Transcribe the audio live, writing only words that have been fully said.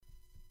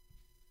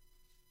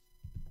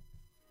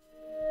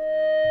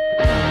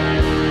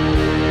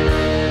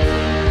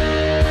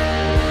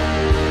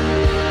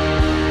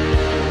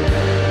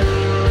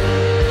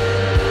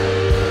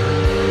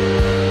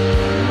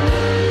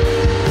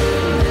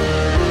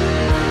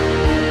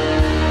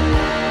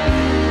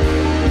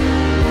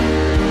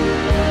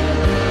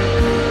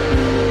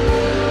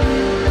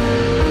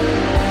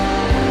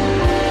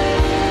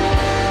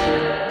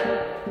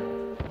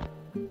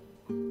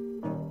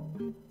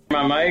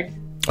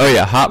Oh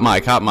yeah, hot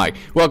mic, hot mic.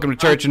 Welcome to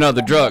Church and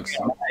Other Drugs.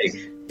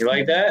 You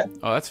like that?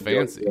 Oh, that's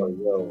fancy.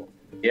 Yo.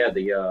 Yeah,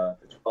 the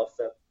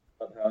 12-step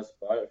clubhouse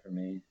bought it for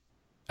me.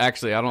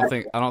 Actually, I don't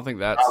think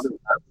that's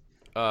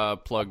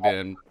plugged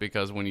in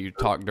because when you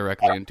talk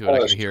directly into it, I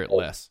can hear it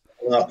less.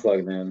 I'm not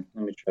plugged in.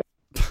 Let me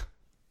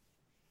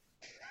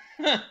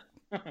try.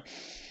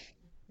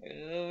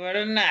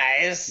 Very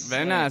nice.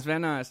 Very nice, very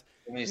nice.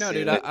 No,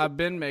 dude, I've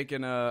been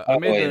making I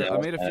made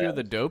a few of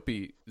the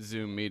dopey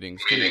Zoom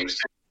meetings too.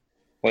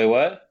 Wait,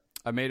 what?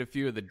 I made a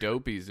few of the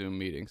dopey Zoom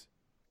meetings.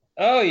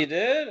 Oh, you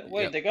did?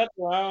 Wait, Yep. They got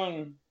their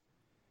own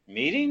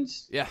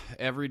meetings? Yeah,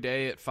 every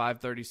day at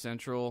 5:30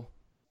 Central.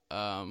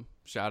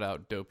 Shout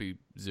out dopey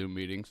Zoom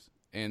meetings,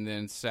 and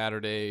then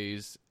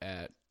Saturdays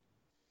at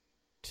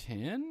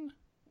 10.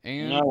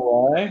 And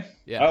No way.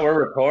 yeah, Oh, we're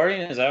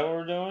recording? Is that what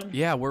we're doing?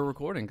 yeah, we're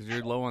recording because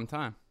you're low on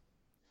time.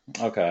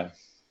 Okay.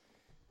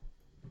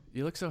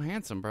 You look so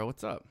handsome, bro.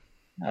 What's up?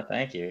 Oh,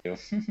 thank you.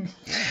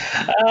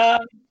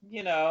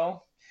 You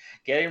know,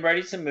 getting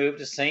ready to move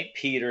to St.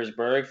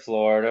 Petersburg,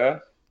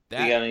 Florida. You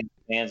got any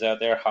fans out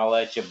there?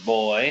 Holla at your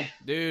boy.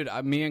 Dude,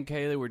 me and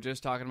Kaylee were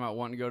just talking about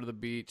wanting to go to the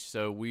beach,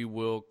 so we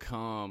will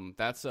come.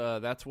 That's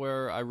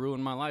where I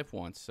ruined my life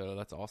once, so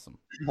that's awesome.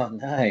 Oh,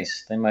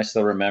 nice. They might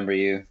still remember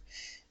you.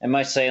 It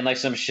might say in like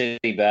some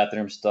shitty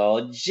bathroom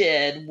stall,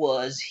 Jed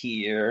was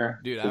here.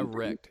 Dude, I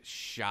wrecked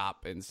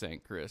shop in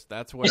St. Chris.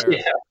 That's where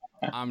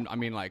I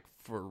mean, like,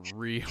 for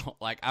real.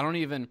 Like, I don't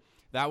even,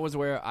 that was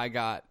where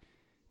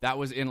that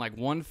was in like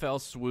one fell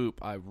swoop.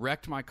 I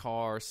wrecked my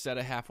car, set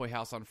a halfway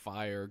house on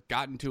fire,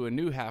 got into a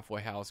new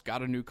halfway house,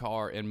 got a new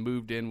car, and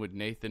moved in with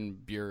Nathan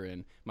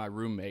Buren, my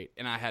roommate.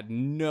 And I had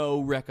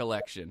no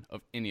recollection of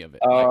any of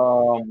it.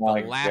 Oh, my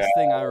God. The last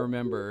thing I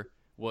remember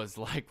was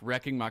like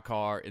wrecking my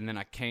car, and then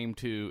I came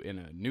to in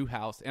a new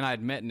house, and I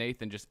had met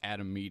Nathan just at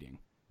a meeting.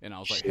 And I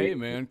was like, hey,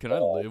 man, can I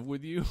live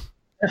with you?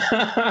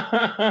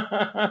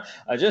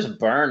 I just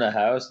burned a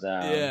house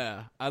down.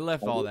 Yeah, I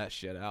left all that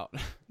shit out.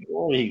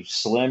 Oh, you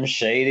Slim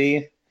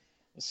Shady.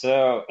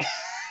 So,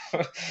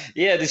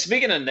 yeah,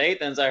 speaking of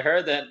Nathan's, I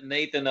heard that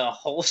Nathan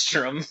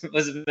Holstrom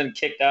has been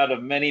kicked out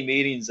of many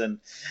meetings and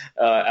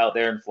out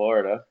there in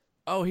Florida.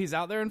 Oh, he's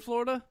out there in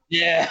Florida?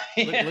 Yeah.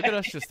 Look at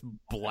us just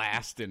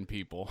blasting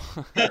people.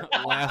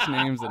 Last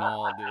names and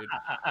all, dude.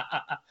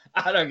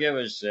 I don't give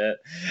a shit.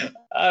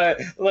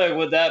 Look,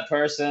 with that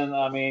person,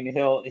 I mean,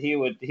 he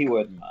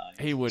wouldn't mind.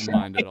 He wouldn't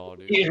mind at all,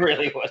 dude. He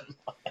really wouldn't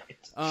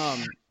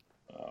mind.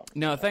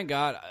 No, thank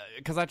God,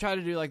 because I tried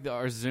to do like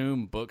our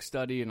Zoom book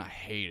study, and I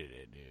hated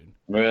it, dude.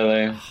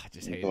 Really? I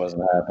just hated it.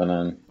 Wasn't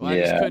happening. Well,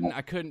 yeah.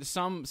 I couldn't.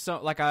 Some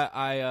like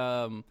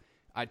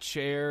I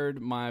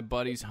chaired my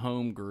buddy's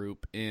home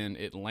group in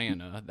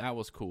Atlanta. That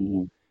was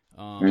cool.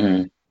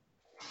 And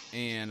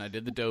I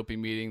did the dopey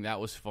meeting. That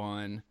was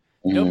fun.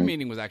 Dopey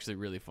meeting was actually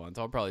really fun,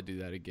 so I'll probably do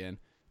that again.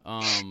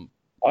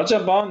 I'll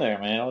jump on there,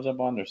 man. I'll jump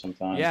on there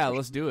sometime. Yeah,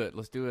 let's do it.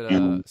 Let's do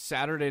it.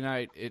 Saturday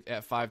night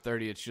at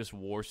 5:30. It's just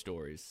war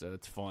stories, so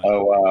it's fun.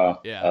 Oh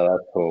wow! Yeah. Oh,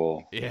 that's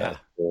cool. Yeah, that's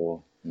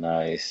cool.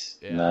 Nice.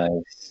 Yeah.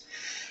 Nice.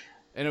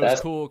 And it was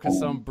cool because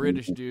some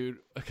British dude,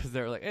 because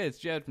they were like, "Hey, it's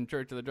Jed from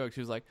Church of the Drugs."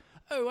 He was like,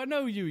 "Oh, I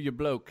know you, you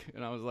bloke."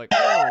 And I was like,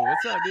 "Oh,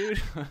 what's up,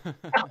 dude?"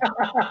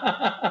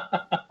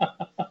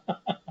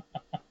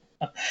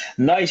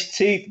 Nice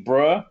teeth,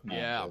 bruh.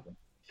 Yeah.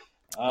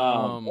 What's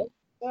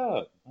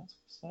up? That's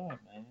what's up,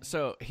 man.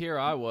 So here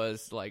I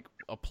was, like,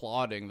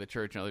 applauding the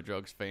Church and Other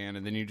Drugs fan,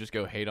 and then you just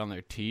go hate on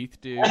their teeth,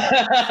 dude. Dude,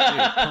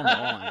 come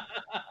on.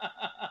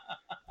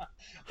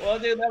 Well,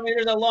 dude, I mean,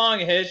 there's a long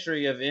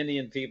history of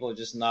Indian people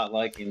just not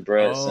liking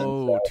Brits.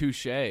 Oh,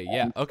 touche.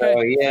 Yeah, okay.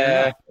 So,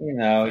 yeah, Fair you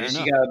enough.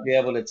 gotta be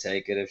able to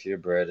take it if you're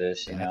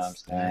British. You know what I'm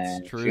saying?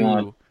 That's true. If you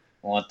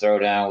want to throw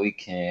down, we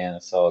can.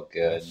 It's all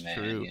good, That's man.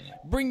 true. You know,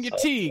 Bring your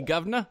tea,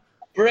 governor.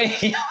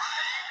 it's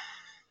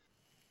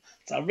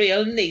a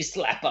real knee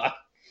slapper.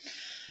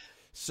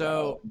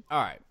 So,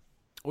 all right.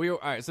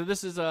 So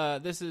this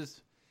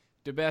is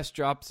Besh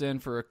drops in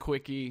for a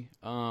quickie.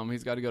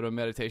 He's got to go to a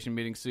meditation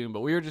meeting soon,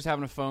 but we were just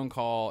having a phone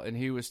call, and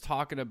he was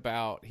talking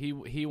about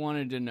he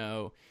wanted to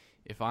know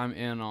if I'm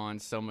in on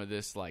some of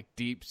this like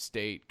deep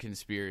state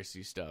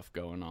conspiracy stuff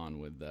going on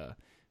with the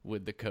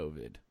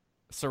COVID,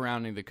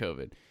 surrounding the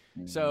COVID.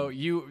 Mm-hmm. So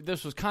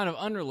this was kind of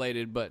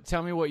unrelated, but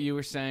tell me what you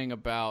were saying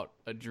about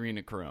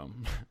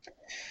adrenochrome.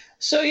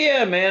 So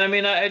yeah, man. I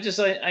mean, I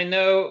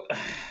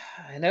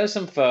know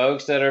some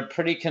folks that are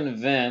pretty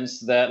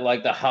convinced that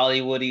like the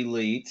Hollywood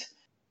elite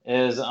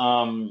is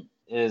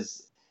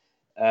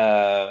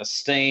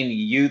staying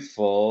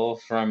youthful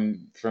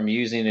from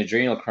using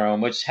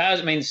adrenochrome, which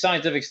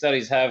scientific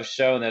studies have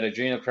shown that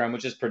adrenochrome,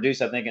 which is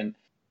produced, I think, in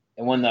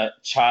when the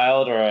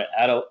child or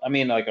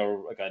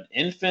an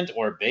infant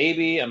or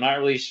baby, I'm not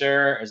really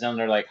sure, is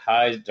under like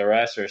high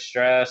duress or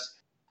stress.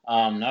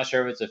 Not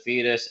sure if it's a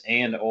fetus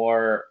and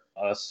or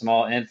a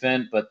small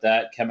infant, but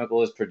that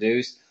chemical is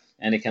produced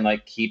and it can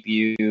like keep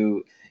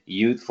you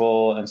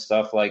youthful and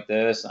stuff like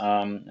this.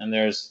 And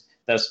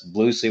that's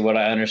loosely what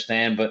I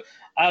understand, but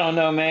I don't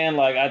know, man.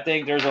 Like, I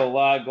think there's a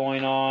lot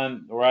going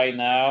on right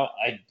now.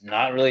 I'm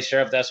not really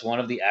sure if that's one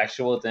of the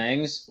actual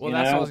things. Well,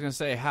 that's what I was going to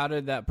say. How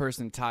did that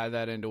person tie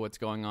that into what's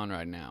going on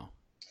right now?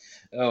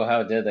 Oh,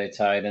 how did they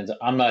tie it into?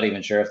 I'm not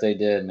even sure if they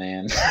did,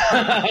 man.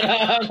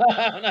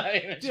 I'm not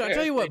even Dude, sure I'll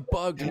tell you if what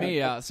bugged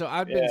me out. So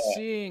I've Yeah.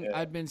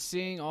 been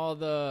seeing all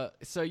the.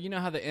 So you know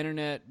how the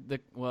internet,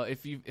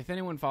 if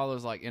anyone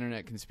follows like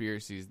internet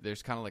conspiracies,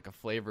 there's kind of like a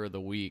flavor of the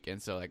week,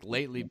 and so like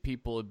lately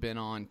people have been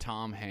on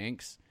Tom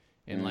Hanks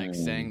and like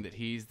saying that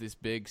he's this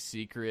big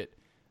secret.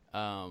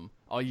 I'll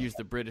use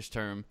the British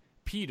term,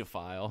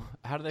 pedophile.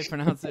 How do they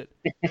pronounce it?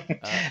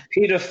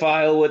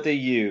 Pedophile with a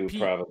U,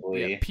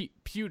 probably. Yeah,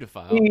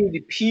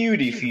 pedophile.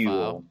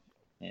 Pewdiefuel.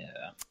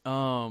 Yeah.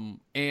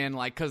 And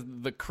like, cause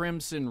the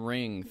Crimson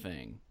Ring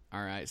thing.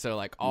 All right. So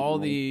like all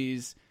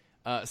these,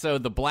 so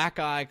the Black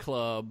Eye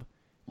Club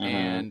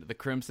and the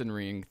Crimson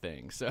Ring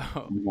thing. So,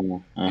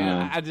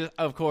 and I just,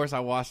 of course, I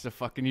watched a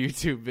fucking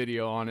YouTube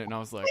video on it, and I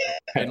was like,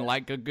 and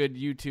like a good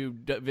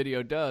YouTube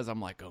video does,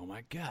 I'm like, oh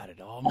my God, it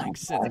all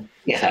makes sense.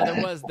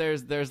 So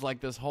there's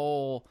like this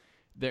whole.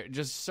 There,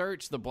 just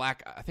search I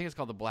think it's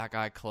called the Black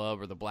Eye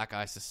Club or the Black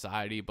Eye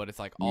Society, but it's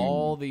like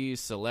all these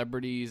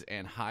celebrities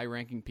and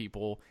high-ranking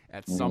people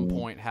at some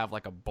point have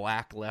like a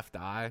black left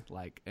eye,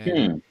 like,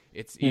 and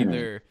it's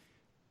either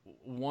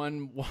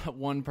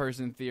one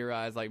person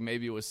theorized like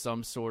maybe it was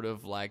some sort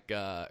of like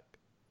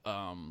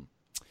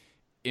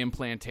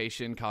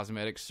implantation,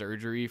 cosmetic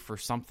surgery for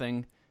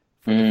something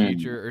for the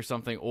future or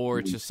something, or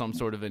it's just some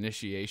sort of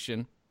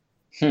initiation.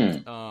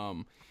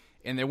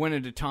 And they went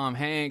into Tom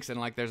Hanks, and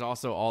like there's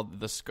also all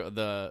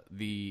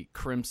the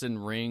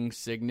Crimson Ring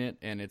signet,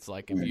 and it's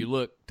like if you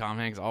look, Tom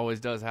Hanks always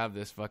does have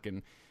this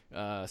fucking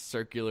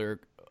circular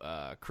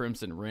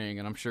crimson ring,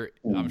 and I'm sure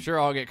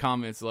I'll get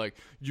comments like,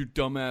 "You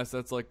dumbass,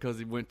 that's like because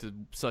he went to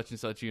such and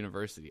such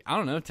university." I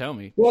don't know. Tell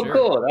me. Well, sure.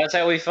 Cool. That's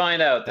how we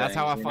find out. That's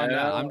how I find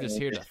out. I'm just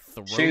here to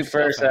throw shoot stuff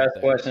first, out ask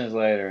there. questions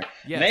later.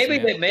 Yes,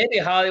 maybe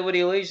Hollywood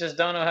elites just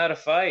don't know how to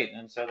fight,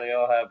 and so they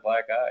all have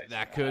black eyes.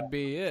 That could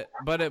be it.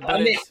 But so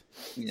the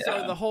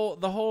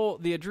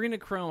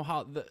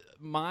adrenochrome.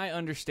 My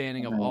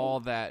understanding of all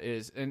that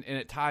is, and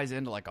it ties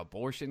into like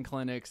abortion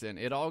clinics, and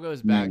it all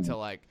goes back to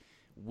like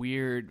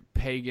weird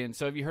pagan.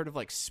 So have you heard of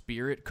like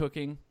spirit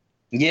cooking?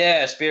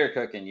 Yeah, spirit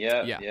cooking.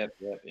 Yep.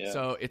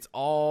 So it's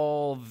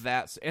all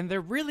that, and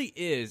there really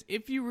is.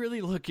 If you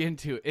really look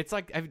into it, it's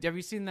like have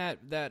you seen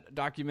that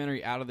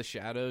documentary Out of the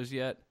Shadows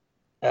yet?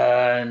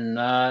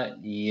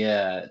 Not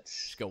yet.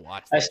 Just go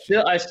watch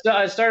that.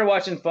 I started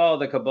watching Fall of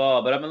the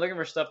Cabal, but I've been looking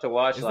for stuff to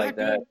watch like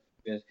that.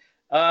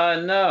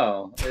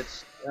 No,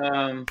 it's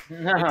no.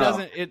 It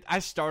doesn't. I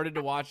started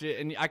to watch it,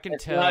 and I can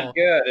tell it's not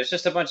good. It's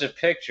just a bunch of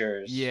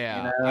pictures. Yeah,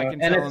 you know? I can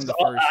tell in the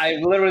first. I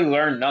literally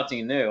learned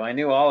nothing new. I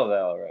knew all of that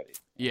already.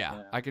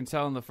 Yeah, I can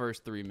tell in the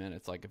first 3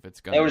 minutes, like if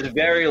it's going. There was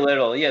very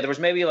little. Yeah, there was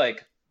maybe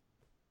like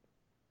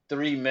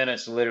 3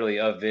 minutes literally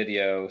of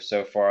video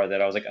so far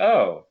that I was like,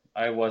 oh,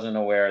 I wasn't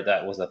aware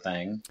that was a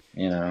thing.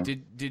 You know.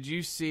 Did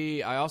you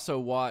see? I also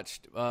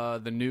watched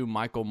the new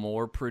Michael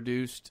Moore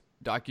produced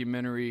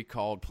documentary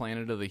called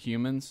Planet of the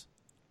Humans.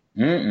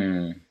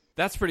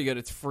 That's pretty good.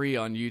 It's free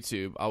on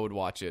YouTube. I would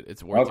watch it.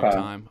 It's worth your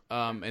time.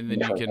 And then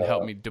you can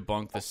help me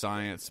debunk the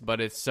science.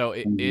 But its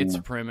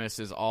premise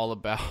is all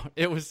about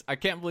I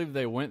can't believe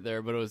they went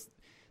there, but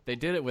they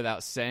did it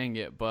without saying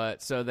it.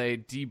 But so they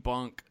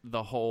debunk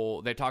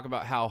they talk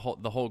about how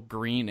the whole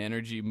green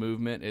energy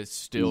movement is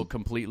still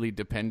completely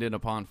dependent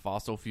upon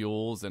fossil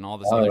fuels and all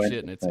this other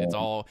shit, and it's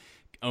all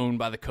owned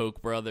by the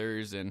Koch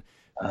brothers and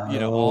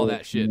all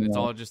that shit, and it's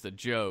all just a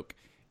joke.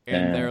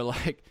 And they're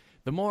like,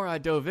 the more I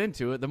dove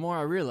into it, the more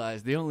I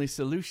realized the only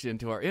solution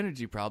to our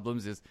energy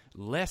problems is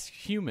less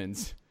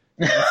humans.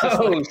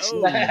 Oh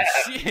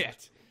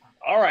shit!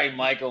 All right,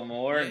 Michael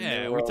Moore.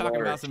 Yeah, we're talking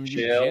about some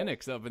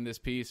eugenics up in this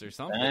piece or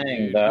something.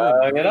 Dang,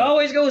 dog. It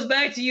always goes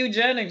back to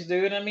eugenics,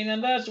 dude. I mean,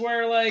 and that's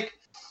where, like,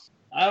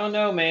 I don't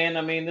know, man.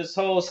 I mean, this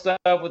whole stuff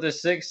with the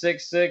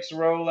 666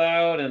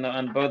 rollout and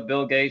on both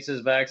Bill Gates'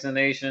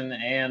 vaccination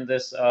and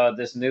this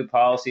new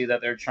policy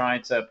that they're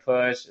trying to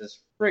push is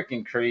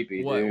freaking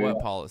creepy, dude. What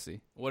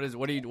policy? What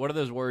are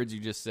those words you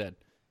just said?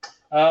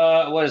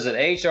 What is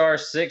it? HR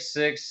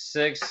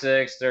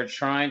 6666. They're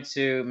trying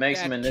to make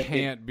some initiatives. That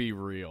can't be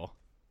real.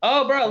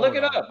 Oh, bro, look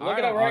it up. Look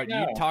it up right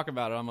now. You talk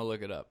about it. I'm gonna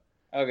look it up.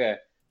 Okay.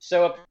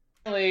 So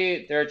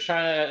apparently they're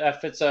trying to.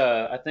 If it's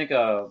I think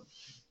a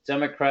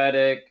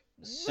Democratic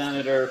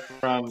senator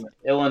from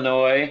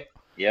Illinois.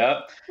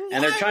 Yep.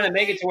 And they're trying to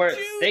make it to where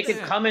they could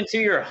come into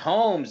your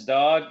homes,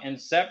 dog, and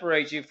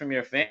separate you from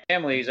your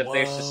families if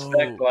they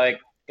suspect like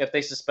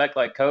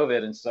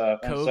COVID and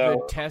stuff.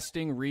 COVID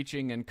testing,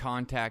 reaching, and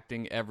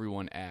contacting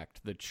everyone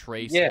act, the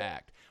Trace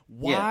Act.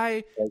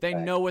 Why they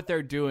know what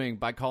they're doing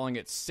by calling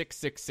it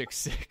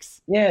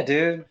 6666? Yeah,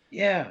 dude.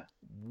 Yeah.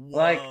 Whoa.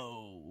 Like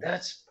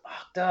that's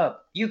fucked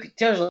up.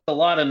 There's a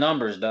lot of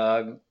numbers,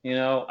 dog. You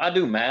know, I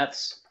do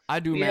maths. I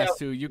do math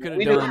too. You could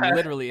have done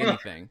literally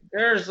anything.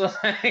 There's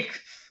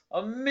like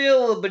a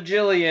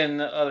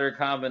bajillion other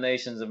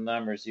combinations of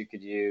numbers you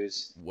could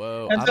use.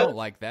 Whoa, I don't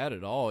like that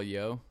at all,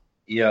 yo.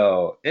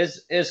 Yo,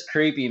 it's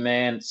creepy,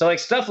 man. So like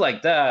stuff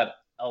like that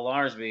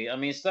alarms me. I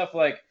mean, stuff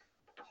like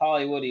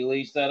Hollywood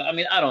elites that I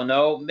mean, I don't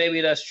know.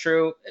 Maybe that's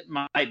true. It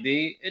might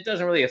be. It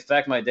doesn't really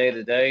affect my day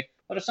to day.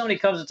 But if somebody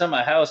comes into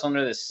my house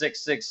under the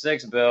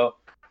 666 bill,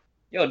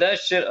 yo, that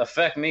shit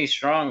affect me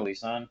strongly,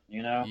 son.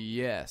 You know?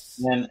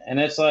 Yes. And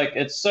it's like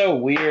it's so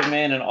weird,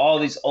 man. And all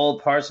these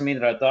old parts of me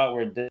that I thought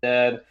were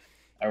dead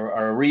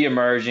are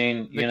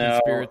reemerging. The You know,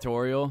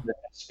 conspiratorial. the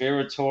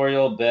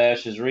conspiratorial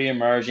Besh is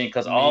reemerging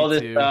because Me all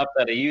this too. stuff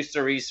that I used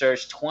to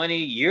research 20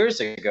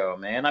 years ago,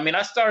 man. I mean,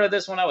 I started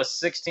this when I was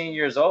 16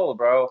 years old,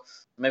 bro.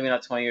 Maybe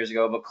not 20 years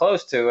ago, but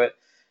close to it.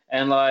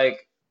 And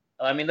like,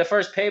 I mean, the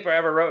first paper I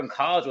ever wrote in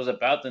college was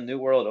about the New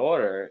World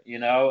Order, you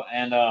know,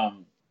 Huh.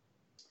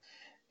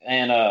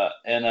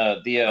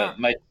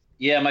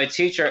 my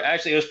teacher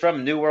actually it was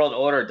from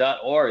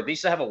newworldorder.org. They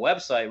used to have a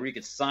website where you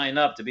could sign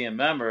up to be a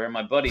member, and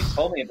my buddy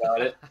told me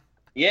about it.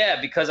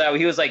 Yeah, because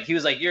he was like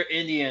you're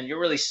Indian, you're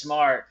really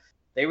smart.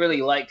 They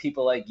really like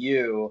people like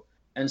you.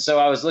 And so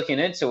I was looking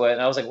into it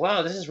and I was like,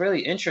 wow, this is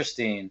really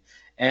interesting.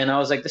 And I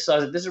was like, this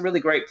is a really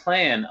great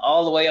plan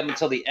all the way up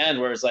until the end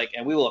where it's like,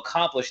 and we will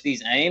accomplish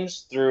these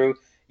aims through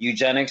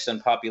eugenics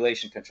and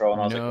population control.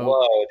 And I was like, No.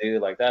 whoa,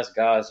 dude, like that's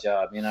God's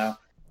job, you know?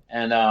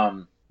 And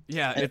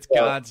Yeah, and it's so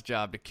God's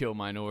job to kill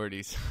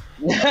minorities.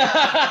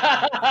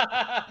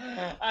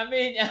 I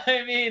mean,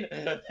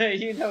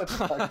 you know what the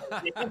fuck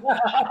I mean.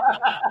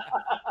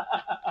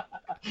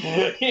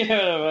 You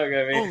know what the fuck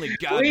I mean. Only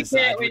God We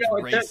decides can't, we which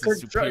know, race is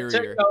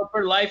superior.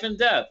 for life and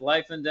death,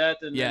 and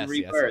then Yes,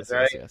 rebirth, yes,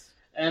 right? yes, yes.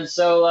 And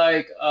so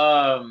like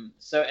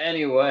so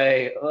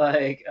anyway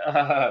like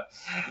the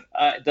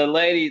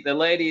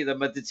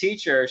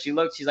teacher she's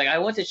like I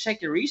went to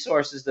check your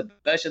resources the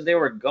best and they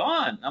were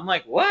gone. I'm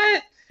like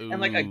what?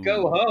 And like I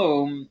go Ooh.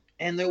 home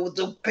and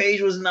the page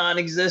was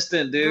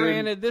non-existent, dude.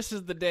 Granted, this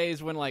is the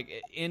days when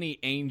like any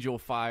Angel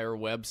Fire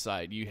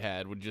website you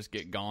had would just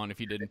get gone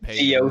if you didn't pay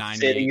the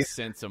 98 GeoCities.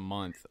 cents a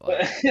month.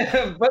 Like,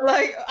 But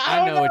like I I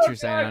don't know what know, you're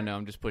saying. I man. know.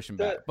 I'm just pushing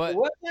The back. But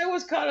what it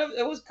was kind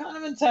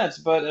of intense,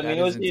 but I that mean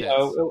it is was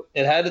intense.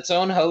 it had its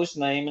own host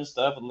name and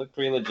stuff. It looked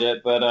pretty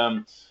legit, but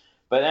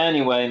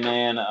anyway,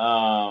 man.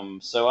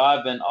 So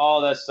I've been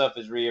all that stuff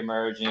is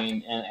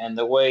reemerging, and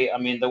the way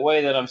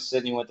that I'm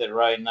sitting with it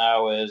right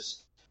now is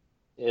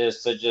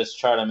to just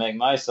try to make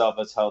myself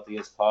as healthy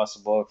as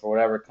possible for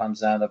whatever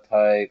comes down the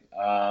pipe.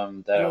 That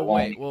it Well,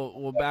 won't. wait.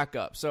 We'll back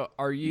up. So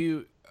are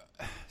you?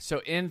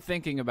 So in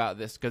thinking about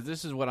this, because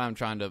this is what I'm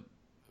trying to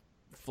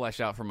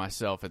flesh out for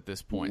myself at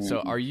this point.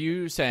 So are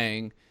you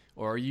saying,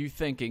 or are you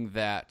thinking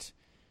that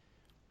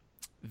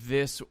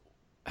this,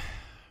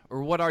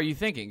 or what are you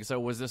thinking? So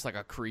was this like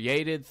a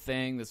created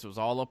thing? This was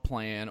all a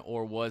plan,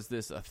 or was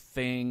this a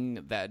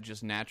thing that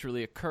just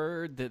naturally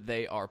occurred that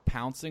they are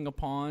pouncing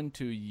upon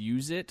to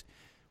use it?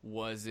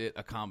 Was it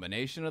a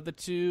combination of the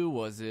two?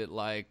 Was it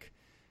like,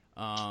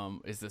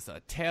 is this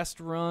a test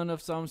run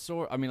of some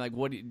sort? I mean, like,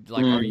 what?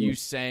 Are you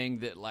saying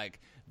that like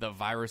the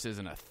virus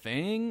isn't a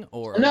thing,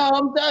 or No,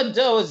 I'm done.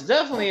 Joe, it's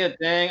definitely a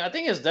thing. I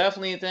think it's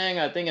definitely a thing.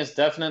 I think it's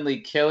definitely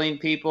killing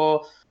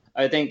people.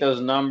 I think those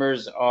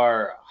numbers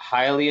are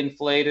highly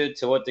inflated.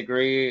 To what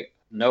degree,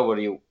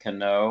 nobody can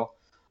know.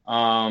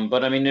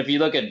 But I mean, if you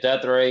look at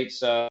death rates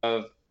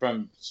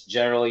from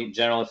general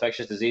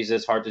infectious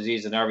diseases, heart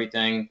disease, and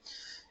everything,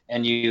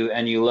 and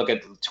you look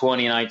at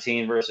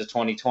 2019 versus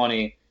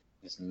 2020,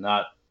 it's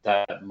not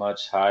that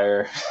much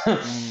higher.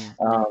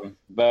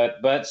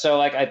 But so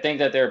like I think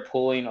that they're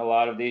pulling a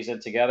lot of these in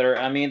together.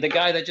 I mean, the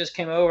guy that just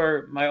came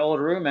over, my old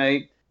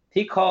roommate,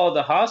 he called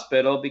the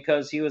hospital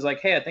because he was like,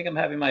 "Hey, I think I'm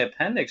having my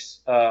appendix.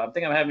 I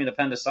think I'm having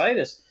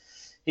appendicitis."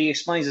 He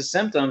explains the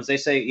symptoms. They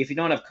say, "If you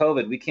don't have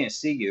COVID, we can't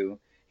see you."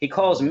 He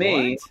calls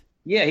me. what?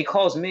 Yeah, he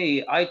calls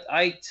me.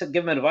 I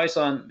give him advice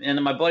on,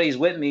 and my buddy's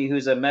with me,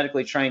 who's a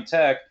medically trained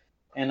tech,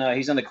 and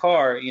he's in the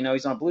car. You know,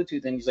 he's on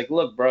Bluetooth, and he's like,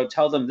 "Look, bro,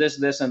 tell them this,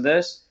 this, and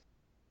this."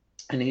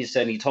 And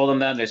he told them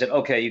that, and they said,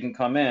 "Okay, you can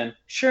come in."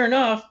 Sure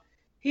enough,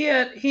 he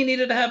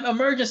needed to have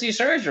emergency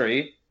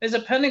surgery. His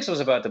appendix was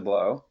about to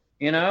blow.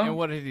 You And know?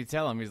 what did he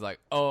tell him? He's like,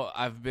 "Oh,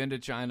 I've been to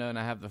China and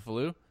I have the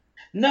flu."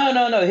 No,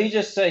 no, no. He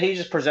just said he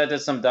just presented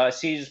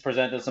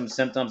some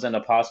symptoms and a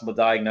possible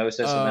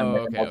diagnosis, and then Oh,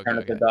 made an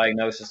alternative okay.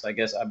 diagnosis. I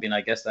guess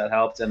that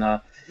helped.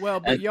 Well,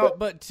 but And y'all,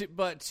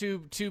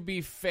 to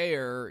be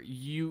fair,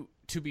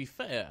 to be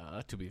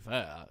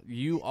fair,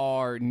 you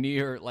are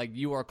near, like,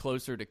 you are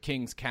closer to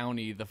Kings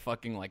County, the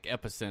fucking like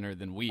epicenter,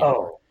 than we are.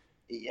 oh,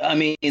 I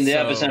mean, the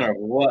epicenter So, of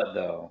what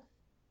though?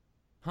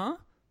 huh?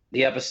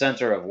 The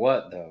epicenter of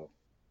what though?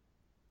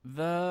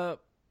 The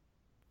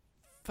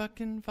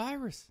fucking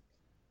virus.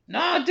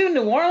 Nah, dude,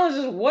 New Orleans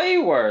is way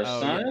worse,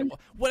 Oh yeah, son.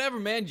 whatever,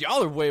 man.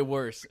 Y'all are way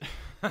worse.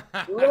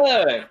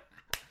 Look,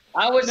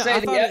 I would No, say I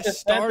the thought it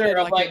started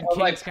epicenter of like in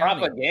Kings County.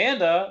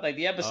 propaganda, like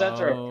the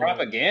epicenter of Oh,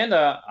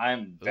 propaganda,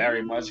 I'm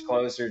very much ooh.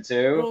 closer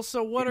to. Well,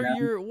 so You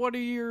know? what are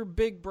your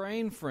big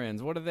brain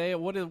friends? What are they?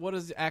 What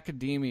does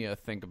academia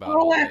think about Oh,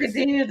 all this?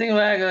 academia thing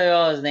about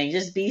all those things.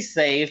 Just be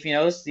safe,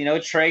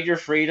 trade your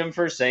freedom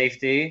for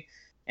safety.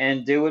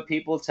 and do what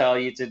people tell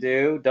you to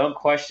do. Don't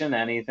question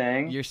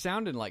anything. You're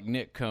sounding like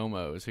Nick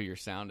Como is who you're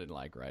sounding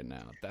like right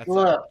now.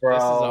 Look, bro.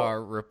 This is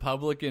our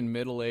Republican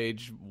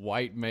middle-aged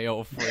white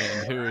male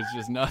friend who is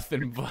just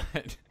nothing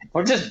but.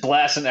 We're just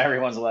blasting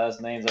everyone's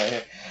last names right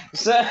here.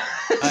 So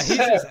he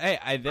just,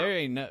 hey, there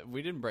ain't no,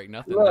 we didn't break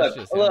nothing.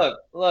 Look.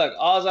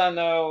 All I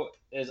know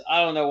is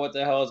I don't know what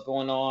the hell is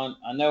going on.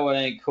 I know it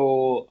ain't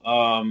cool.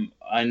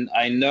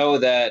 I know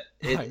that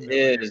it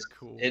is.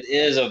 Cool. It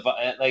is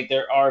like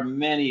there are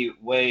many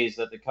ways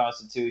that the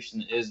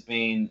Constitution is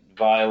being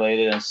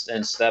violated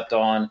and stepped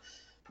on.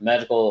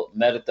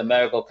 The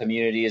medical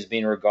community is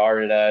being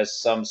regarded as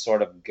some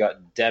sort of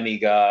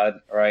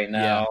demigod right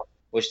now. Yeah.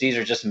 Which these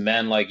are just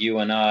men like you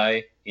and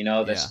I,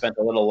 that spent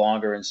a little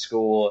longer in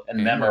school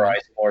and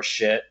memorized more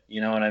shit.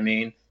 You know what I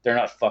mean? They're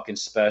not fucking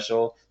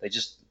special. They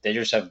just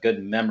have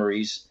good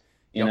memories.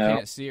 You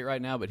can't see it right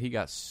now, but he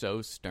got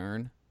so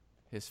stern,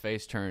 his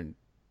face turned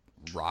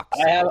rock.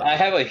 I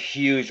have a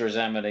huge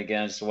resentment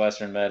against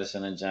Western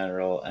medicine in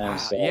general, and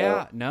so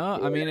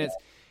I mean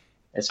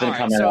it's been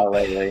coming out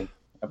lately.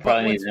 I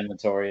probably need to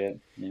inventory it.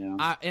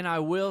 And I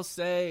will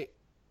say.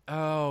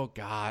 Oh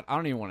God, I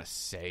don't even want to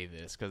say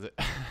this because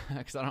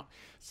I don't.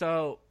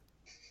 So,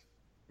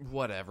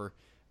 whatever.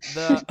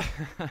 The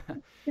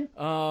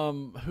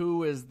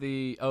who is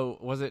the? Oh,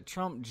 was it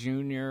Trump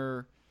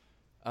Jr.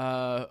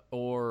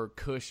 Or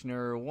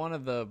Kushner? One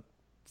of the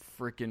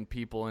freaking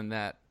people in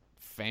that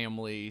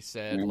family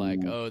said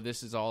like, "Oh,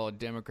 this is all a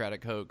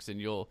Democratic hoax, and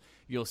you'll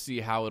see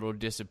how it'll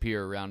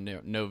disappear around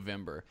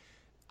November."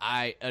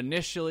 I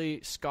initially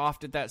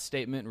scoffed at that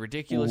statement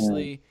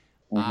ridiculously.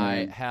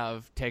 I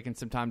have taken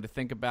some time to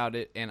think about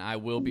it, and I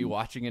will be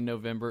watching in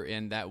November,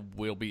 and that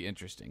will be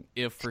interesting.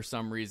 If for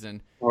some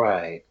reason,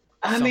 right?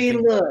 I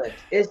mean, look,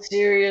 it's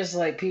serious.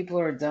 Like people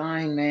are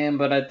dying, man.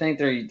 But I think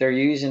they're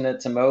using it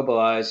to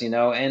mobilize,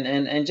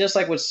 And just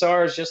like with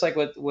SARS, just like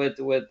with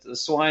the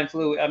swine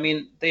flu. I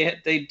mean,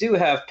 they do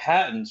have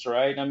patents,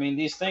 right? I mean,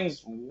 these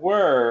things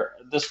were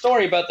the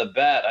story about the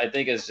bat. I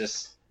think is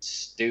just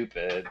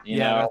stupid. You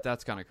know?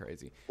 That's kind of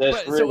crazy.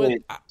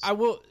 I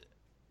will.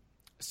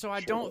 So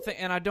I don't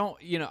think, and I don't,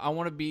 I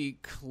want to be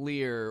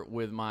clear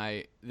with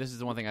this is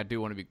the one thing I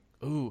do want to be,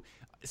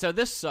 so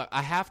this,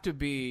 I have to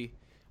be,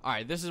 all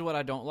right, this is what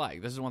I don't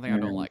like. This is one thing I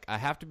don't like. I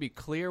have to be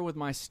clear with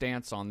my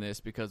stance on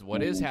this because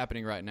what is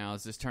happening right now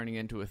is this turning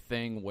into a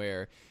thing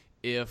where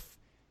if,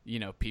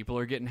 people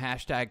are getting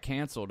hashtag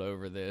canceled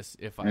over this,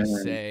 if I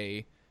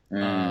say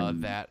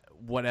that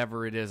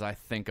whatever it is I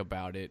think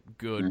about it,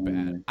 good,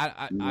 bad,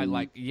 I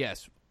like,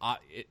 yes,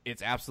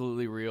 it's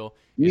absolutely real.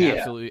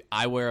 Absolutely,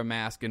 I wear a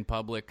mask in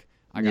public.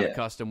 I got a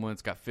custom one.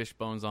 It's got fish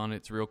bones on it.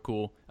 It's real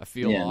cool. I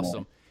feel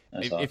awesome.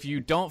 If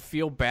you don't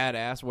feel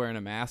badass wearing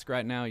a mask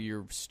right now,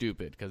 you're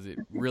stupid because it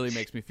really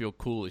makes me feel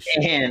cool as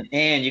shit.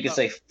 And you can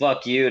say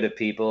 "fuck you" to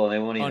people, and they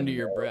won't even under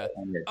your breath.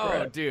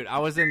 Dude, I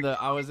was in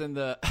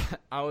the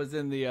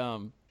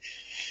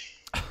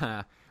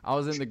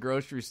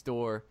grocery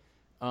store.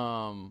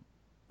 I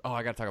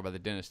got to talk about the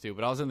dentist too.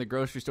 But I was in the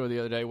grocery store the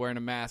other day wearing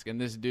a mask,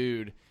 and this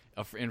dude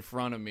in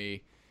front of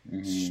me,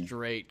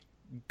 straight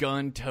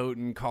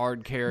gun-toting,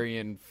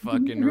 card-carrying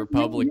fucking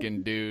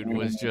Republican dude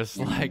was just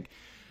like,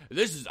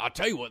 I'll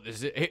tell you what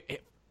this is.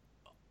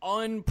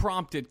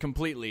 Unprompted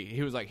completely.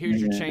 He was like, here's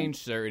your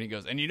change, sir. And he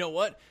goes, and you know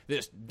what?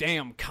 This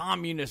damn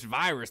communist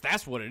virus,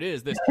 that's what it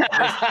is. This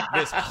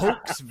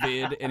hoax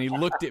vid. And he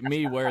looked at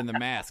me wearing the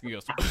mask. And he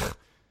goes,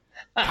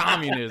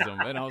 communism.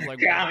 And I was like,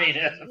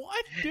 communism.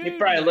 What, dude? He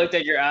probably looked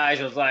at your eyes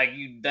and was like,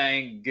 you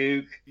dang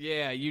gook.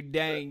 Yeah, you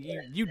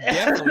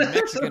definitely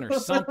Mexican or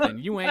something.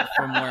 You ain't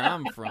from where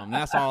I'm from.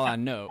 That's all I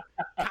know.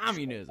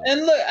 Communism.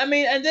 And look, I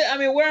mean,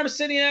 where I'm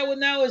sitting at with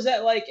now is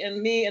that like,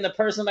 and me and the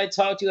person I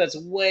talk to that's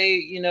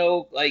way,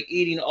 like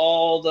eating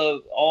all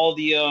the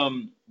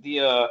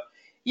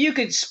you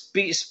could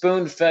be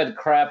spoon-fed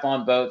crap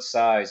on both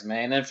sides,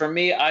 man. And for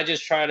me, I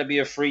just try to be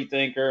a free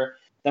thinker.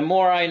 The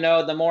more I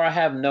know, the more I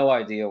have no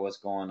idea what's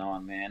going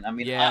on, man. I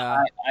mean,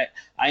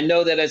 I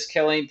know that it's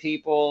killing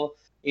people.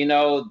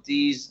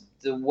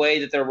 The way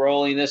that they're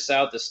rolling this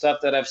out, the stuff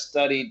that I've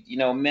studied,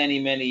 many,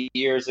 many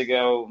years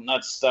ago,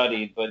 not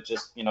studied, but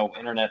just,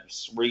 internet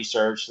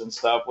research and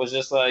stuff was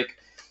just like,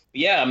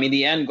 yeah, I mean,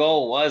 the end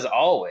goal was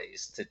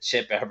always to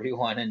chip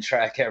everyone and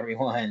track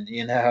everyone,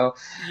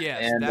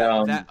 Yes, and,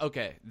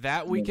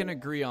 that we can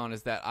agree on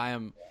is that I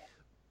am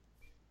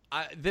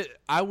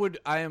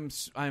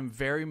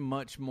very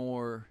much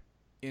more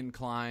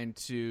inclined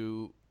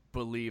to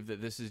believe that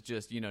this is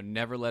just,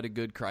 never let a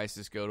good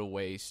crisis go to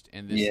waste,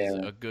 and this is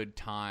a good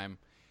time.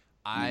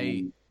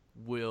 I'm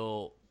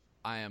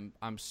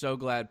so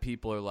glad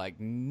people are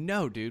like,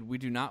 no, dude, we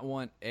do not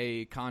want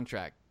a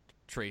contact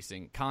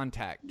tracing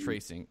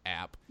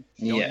app.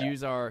 Don't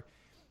use our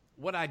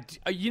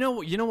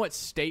what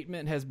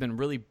statement has been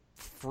really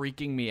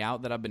freaking me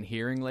out that I've been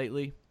hearing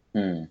lately?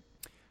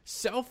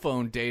 Cell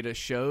phone data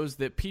shows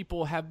that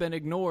people have been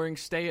ignoring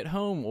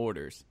stay-at-home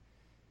orders.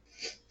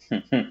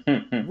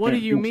 What do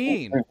you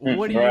mean?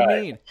 What do you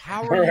mean?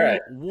 How are you?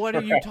 What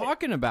are you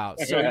talking about?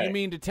 So you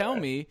mean to tell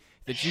me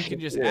that you can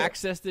just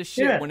access this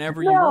shit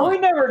whenever you want? No, we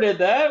never did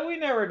that. We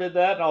never did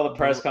that in all the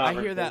press conferences.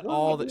 I hear that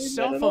all the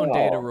cell phone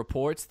data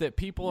reports that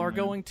people are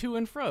going to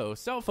and fro.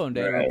 Cell phone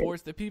data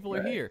reports that people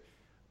are here.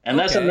 And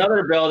that's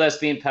another bill that's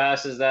being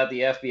passed, is that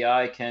the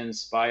FBI can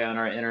spy on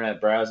our internet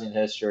browsing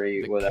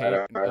history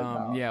without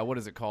our yeah, what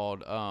is it called?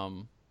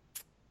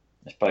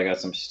 It's probably got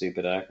some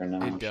stupid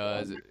acronym. It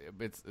does.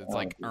 It's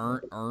like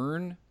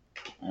earn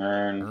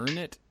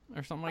it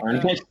or something like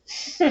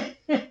that.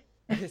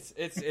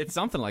 It's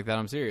something like that.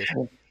 I'm serious.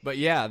 But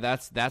yeah,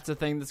 that's a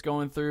thing that's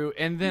going through.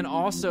 And then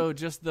also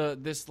just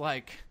this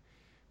like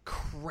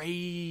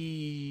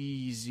crazy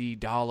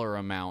dollar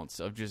amounts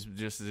of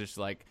just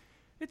like,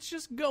 it's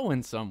just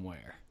going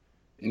somewhere.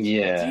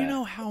 Yeah. Do you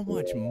know how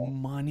much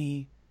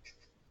money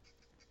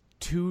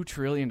 $2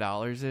 trillion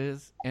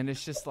is? And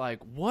it's just like,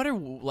 what are,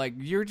 like,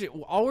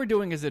 all we're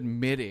doing is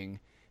admitting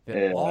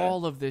that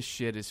all of this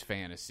shit is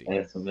fantasy.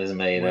 It's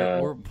made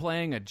up. We're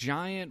playing a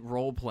giant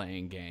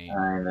role-playing game.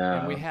 I know.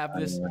 And we have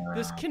this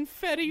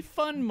confetti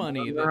fun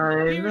money. Here's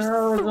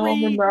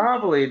 $3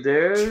 Monopoly,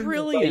 dude.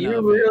 trillion.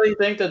 You really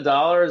think the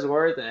dollar is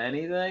worth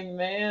anything,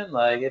 man?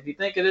 Like, if you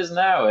think it is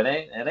now, it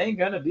ain't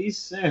gonna be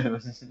soon.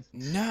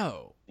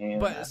 No. Yeah.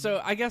 But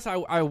so I guess I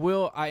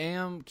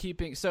am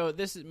keeping. So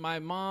this is my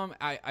mom.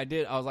 I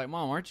was like,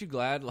 Mom, aren't you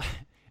glad?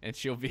 And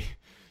she'll be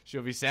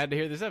sad to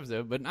hear this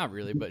episode, but not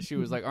really. But she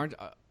was like,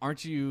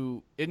 aren't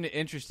you? Isn't it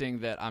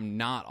interesting that I'm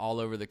not all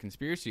over the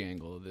conspiracy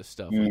angle of this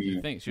stuff like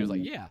you think? She was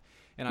like, yeah.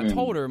 And I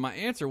told her my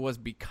answer was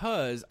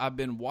because I've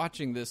been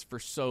watching this for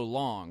so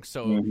long.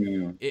 So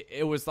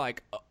it was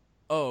like,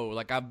 oh,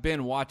 like I've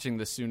been watching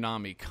the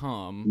tsunami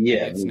come.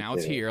 Yeah,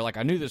 it's here. Like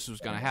I knew this was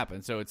going to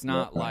happen. So it's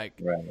not like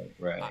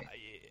right.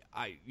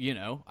 I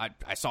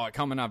saw it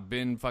coming. I've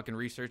been fucking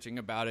researching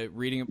about it,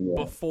 reading it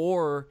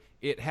before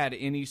it had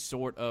any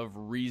sort of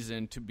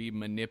reason to be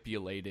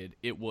manipulated.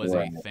 It was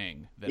a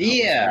thing that I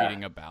was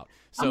reading about.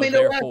 So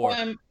therefore,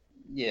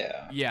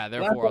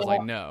 therefore I was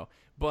like, no.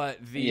 But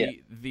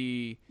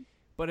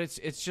but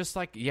it's just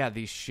like,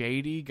 these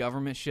shady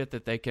government shit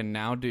that they can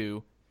now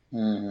do.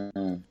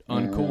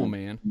 Uncool,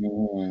 man.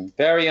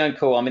 Very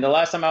uncool. I mean, the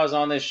last time I was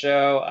on this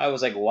show, I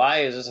was like,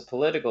 why is this a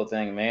political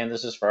thing, man?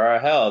 This is for our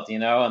health,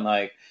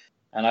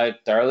 and I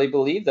thoroughly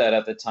believed that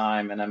at the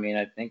time. And I mean,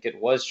 I think it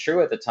was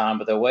true at the time,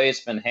 but the way it's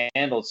been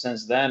handled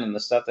since then and the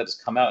stuff that has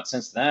come out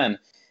since then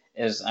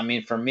is, I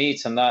mean, for me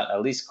to not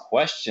at least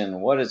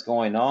question what is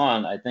going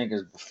on, I think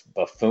is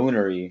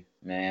buffoonery,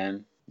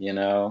 man,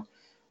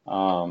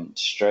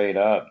 straight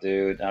up,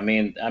 dude. I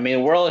mean,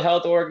 World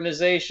Health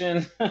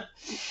Organization,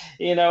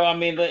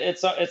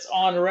 it's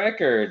on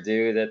record,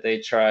 dude, that they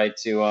tried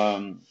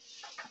to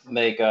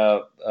make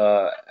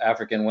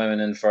African women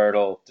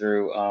infertile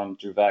through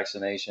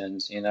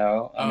vaccinations.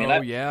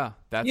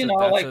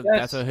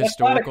 That's a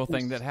historical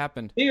thing that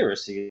happened.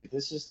 Conspiracy.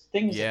 This is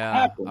things that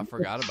happen. I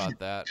forgot about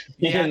that.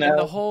 And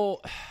the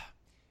whole,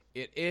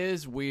 it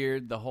is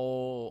weird. The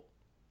whole,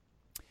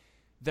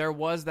 there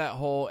was that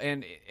whole,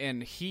 and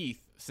Heath,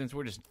 since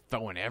we're just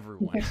throwing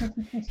everyone,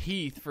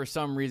 Heath, for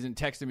some reason,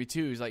 texted me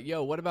too. He's like,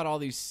 yo, what about all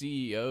these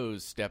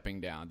CEOs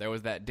stepping down? There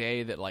was that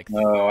day that like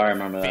I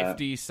remember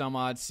 50 some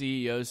odd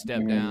CEOs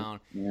stepped down.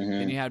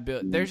 And you had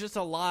Bill. There's just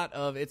a lot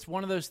of, it's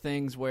one of those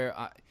things where,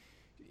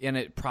 and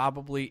it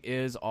probably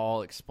is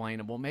all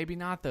explainable. Maybe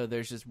not, though.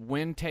 There's just,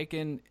 when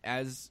taken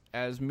as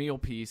meal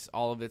piece,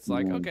 all of it's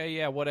like, okay,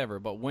 yeah, whatever.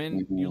 But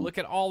when you look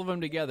at all of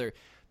them together,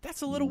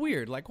 that's a little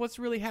weird. Like, what's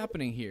really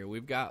happening here?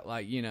 We've got,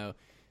 like,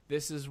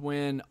 this is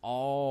when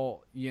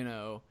all,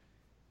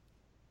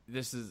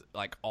 this is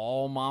like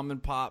all mom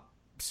and pop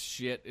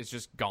shit is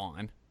just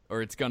gone,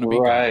 or it's going to be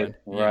gone.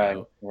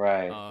 Right.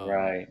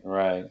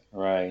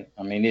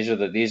 I mean, these are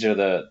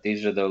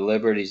the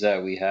liberties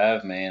that we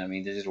have, man. I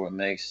mean, this is what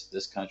makes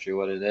this country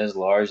what it is,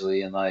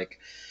 largely. And like,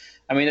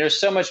 I mean, there's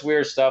so much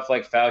weird stuff,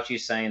 like Fauci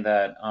saying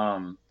that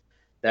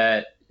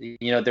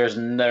there's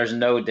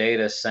no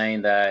data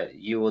saying that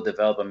you will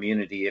develop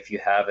immunity if you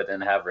have it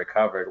and have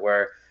recovered.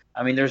 Where,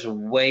 I mean, there's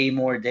way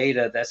more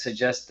data that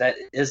suggests that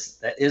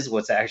is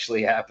what's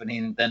actually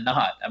happening than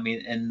not. I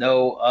mean, in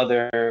no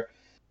other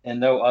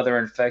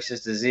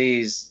infectious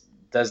disease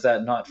does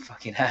that not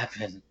fucking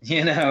happen. Do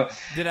you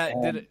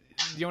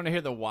want to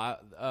hear the wild?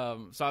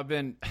 So I've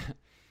been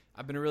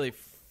really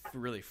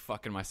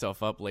fucking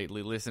myself up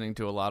lately, listening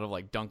to a lot of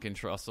like Duncan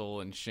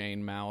Trussell and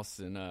Shane Mouse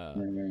and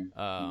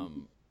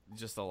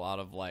just a lot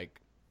of like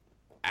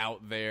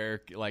out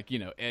there, like,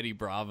 Eddie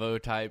Bravo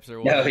types or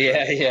whatever. Oh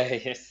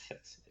yes.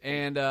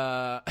 And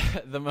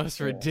the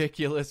most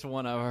ridiculous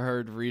one I've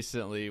heard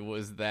recently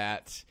was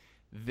that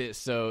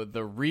so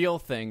the real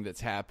thing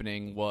that's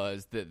happening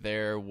was that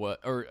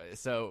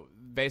so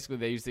basically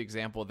they used the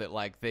example that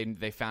like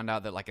they found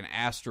out that like an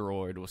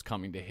asteroid was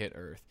coming to hit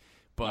Earth,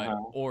 but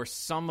or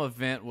some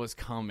event was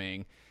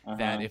coming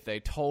that if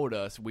they told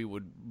us, we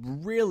would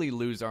really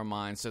lose our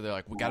minds. So they're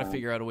like, we got to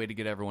figure out a way to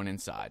get everyone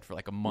inside for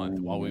like a month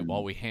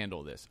while we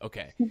handle this.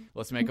 Okay,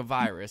 let's make a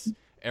virus.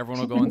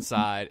 Everyone will go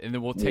inside, and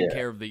then we'll take Yeah.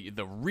 care of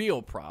the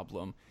real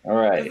problem. All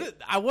right.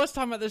 I was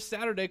talking about this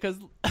Saturday because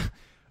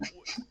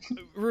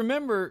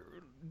remember,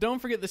 don't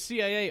forget the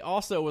CIA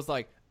also was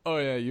like, oh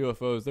yeah,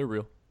 UFOs, they're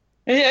real.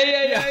 Yeah,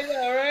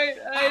 right?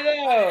 I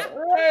know,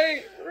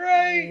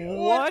 right.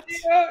 What?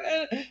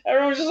 And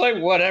everyone's just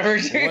like, whatever,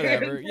 dude.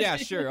 Whatever. Yeah,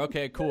 sure.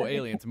 Okay, cool.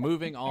 Aliens.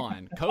 Moving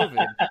on.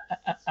 COVID.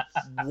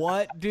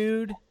 What,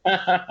 dude?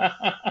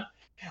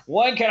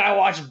 When can I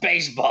watch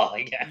baseball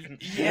again?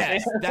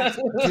 Yes, that's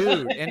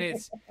dude. And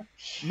it's,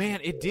 man,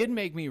 it did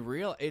make me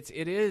real. It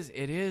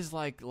is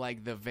like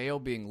the veil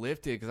being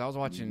lifted, because I was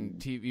watching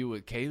TV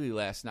with Kaylee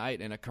last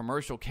night, and a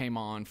commercial came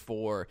on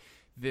for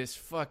this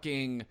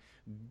fucking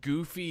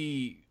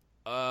goofy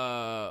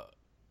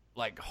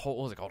like what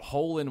was it called,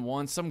 Hole in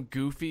One, some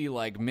goofy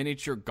like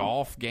miniature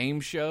golf game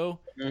show.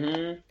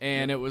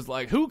 And it was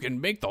like, who can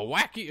make the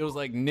wacky, it was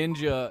like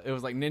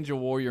Ninja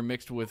Warrior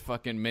mixed with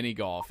fucking mini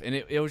golf, and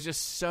it was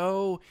just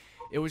so,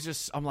 it was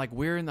just, I'm like,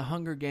 we're in the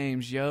Hunger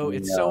Games, yo.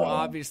 It's so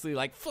obviously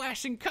like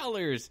flashing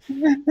colors,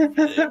 Look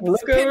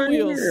over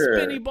pinwheels, here.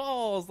 spinny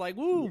balls, like,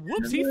 woo,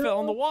 whoops, he fell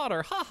in the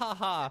water, ha ha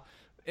ha.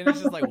 And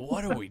it's just like,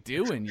 what are we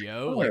doing,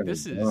 yo? Like,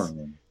 this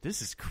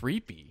is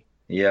creepy.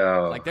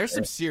 Yo, Like, there's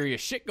some serious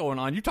shit going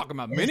on. You talking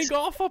about mini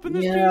golf up in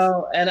this you piece?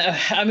 know, and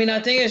I mean, I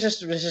think it's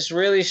just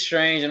really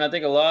strange, and I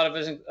think a lot of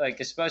us,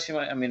 like,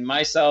 especially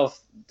myself,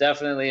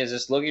 definitely is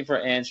just looking for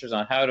answers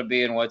on how to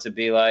be and what to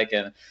be like.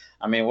 And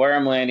I mean, where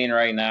I'm landing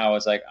right now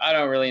is like, I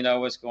don't really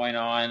know what's going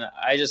on.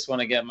 I just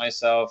want to get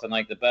myself in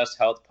like the best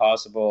health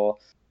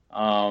possible,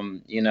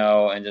 you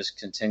know, and just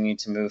continue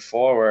to move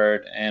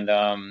forward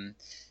and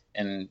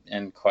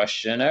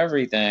question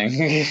everything.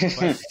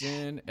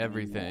 Question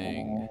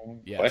everything.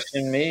 Yes.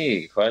 Question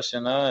me.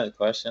 Question us.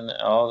 Question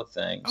all the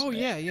things. Oh,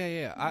 man.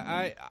 yeah.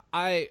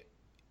 I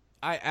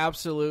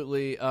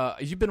absolutely.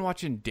 You've been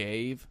watching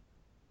Dave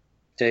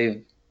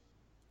Dave.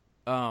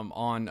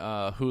 on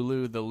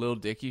Hulu, the Lil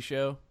Dicky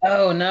show.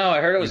 Oh no,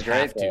 I heard it was You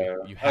great. have to.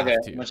 Though. You have okay,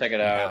 to. I'm gonna check it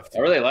You out. have to.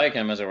 I really like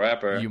him as a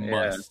rapper. You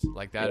Yeah. must.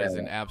 Like, that is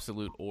an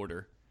absolute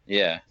order.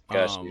 Yeah,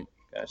 got you.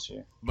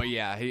 But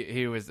yeah,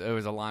 it was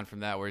a line from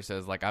that where he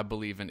says, like, I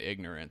believe in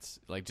ignorance.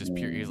 Like, just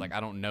pure. He's like, I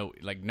don't know.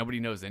 Like, nobody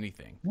knows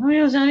anything. Nobody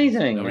knows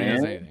anything, Nobody man.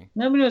 knows anything.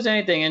 Nobody knows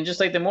anything, and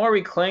just like the more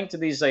we cling to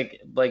these like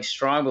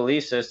strong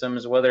belief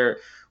systems, whether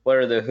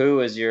the WHO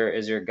is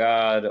your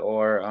god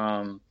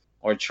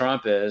or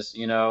Trump is,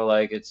 you know,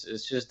 like it's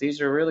just, these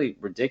are really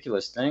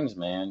ridiculous things,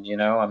 man. You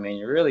know, I mean,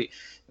 you really,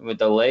 with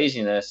the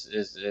laziness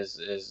is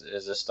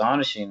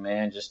astonishing,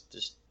 man.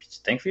 Just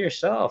think for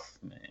yourself,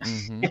 man.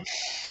 Mm-hmm.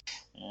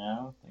 You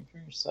know, think for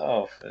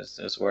yourself.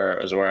 Is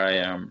where I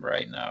am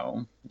right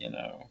now. You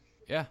know.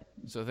 Yeah.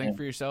 So think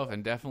for yourself,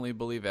 and definitely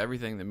believe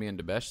everything that me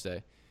and Besh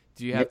say.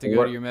 Do you have to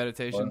go to your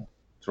meditation?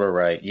 We're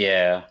right.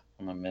 Yeah,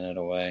 I'm a minute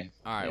away.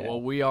 All right. Yeah.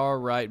 Well, we are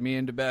right. Me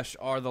and Besh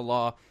are the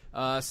law.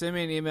 Send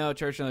me an email,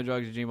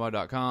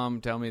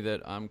 churchandthedrugs@gmail.com. Tell me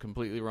that I'm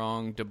completely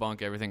wrong.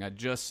 Debunk everything I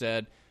just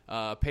said.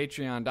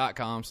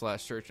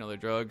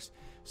 Patreon.com/churchandotherdrugs.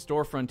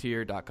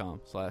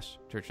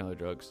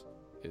 Storefrontier.com/churchandotherdrugs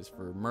is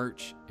for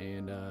merch.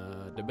 And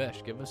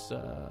Debesh, give us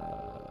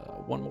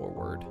one more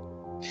word.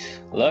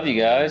 Love you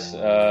guys.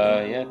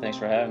 Yeah, thanks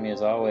for having me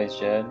as always,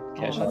 Jed.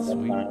 Catch that's up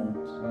sweet.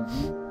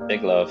 sometime.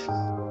 Big love.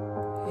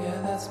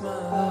 Yeah, that's my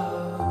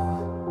love.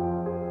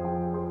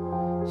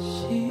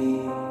 She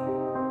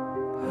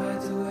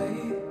hides away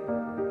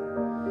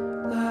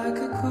like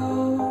a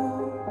ghost.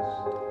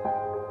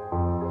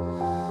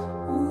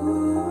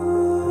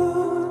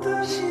 Ooh,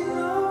 does she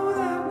know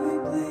that we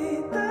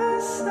bleed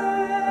the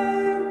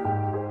same?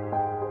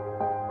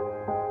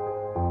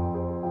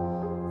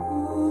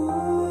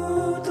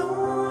 Ooh, don't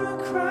wanna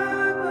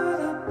cry,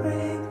 but I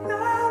break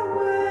that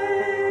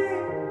way.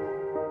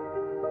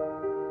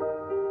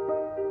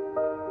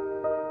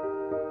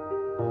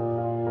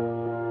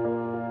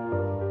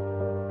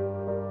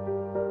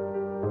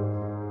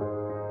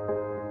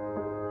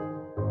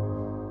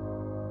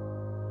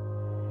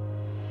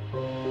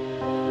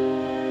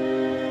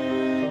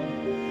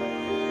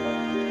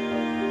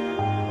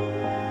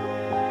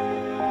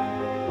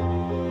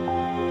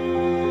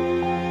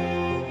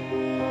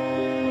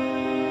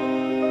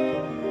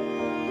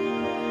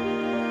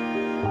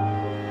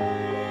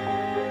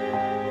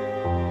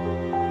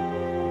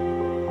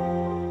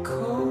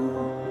 Cold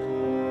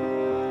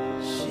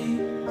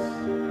sheets.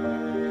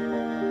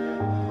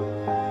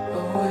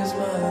 Oh, where's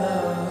my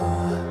love?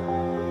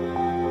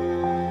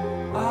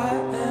 I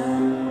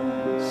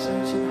am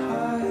searching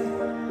high.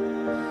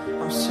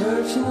 I'm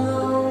searching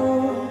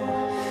low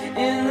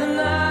in the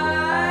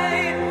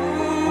night.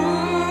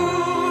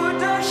 Ooh,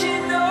 does she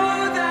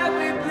know that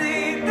we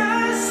bleed the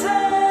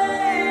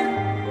same?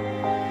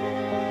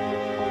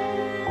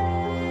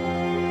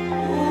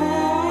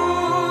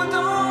 Ooh,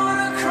 don't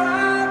wanna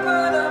cry,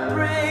 but I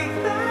break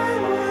that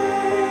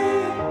way.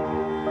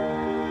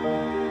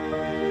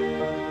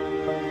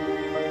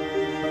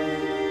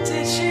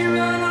 Did she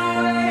run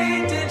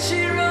away? Did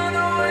she run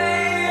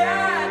away?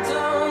 I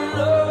don't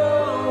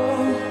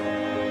know.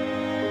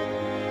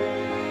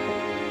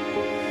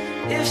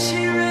 If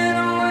she ran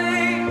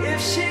away,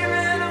 if she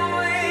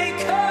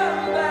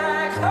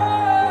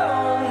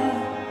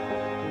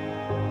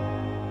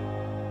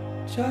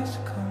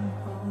just come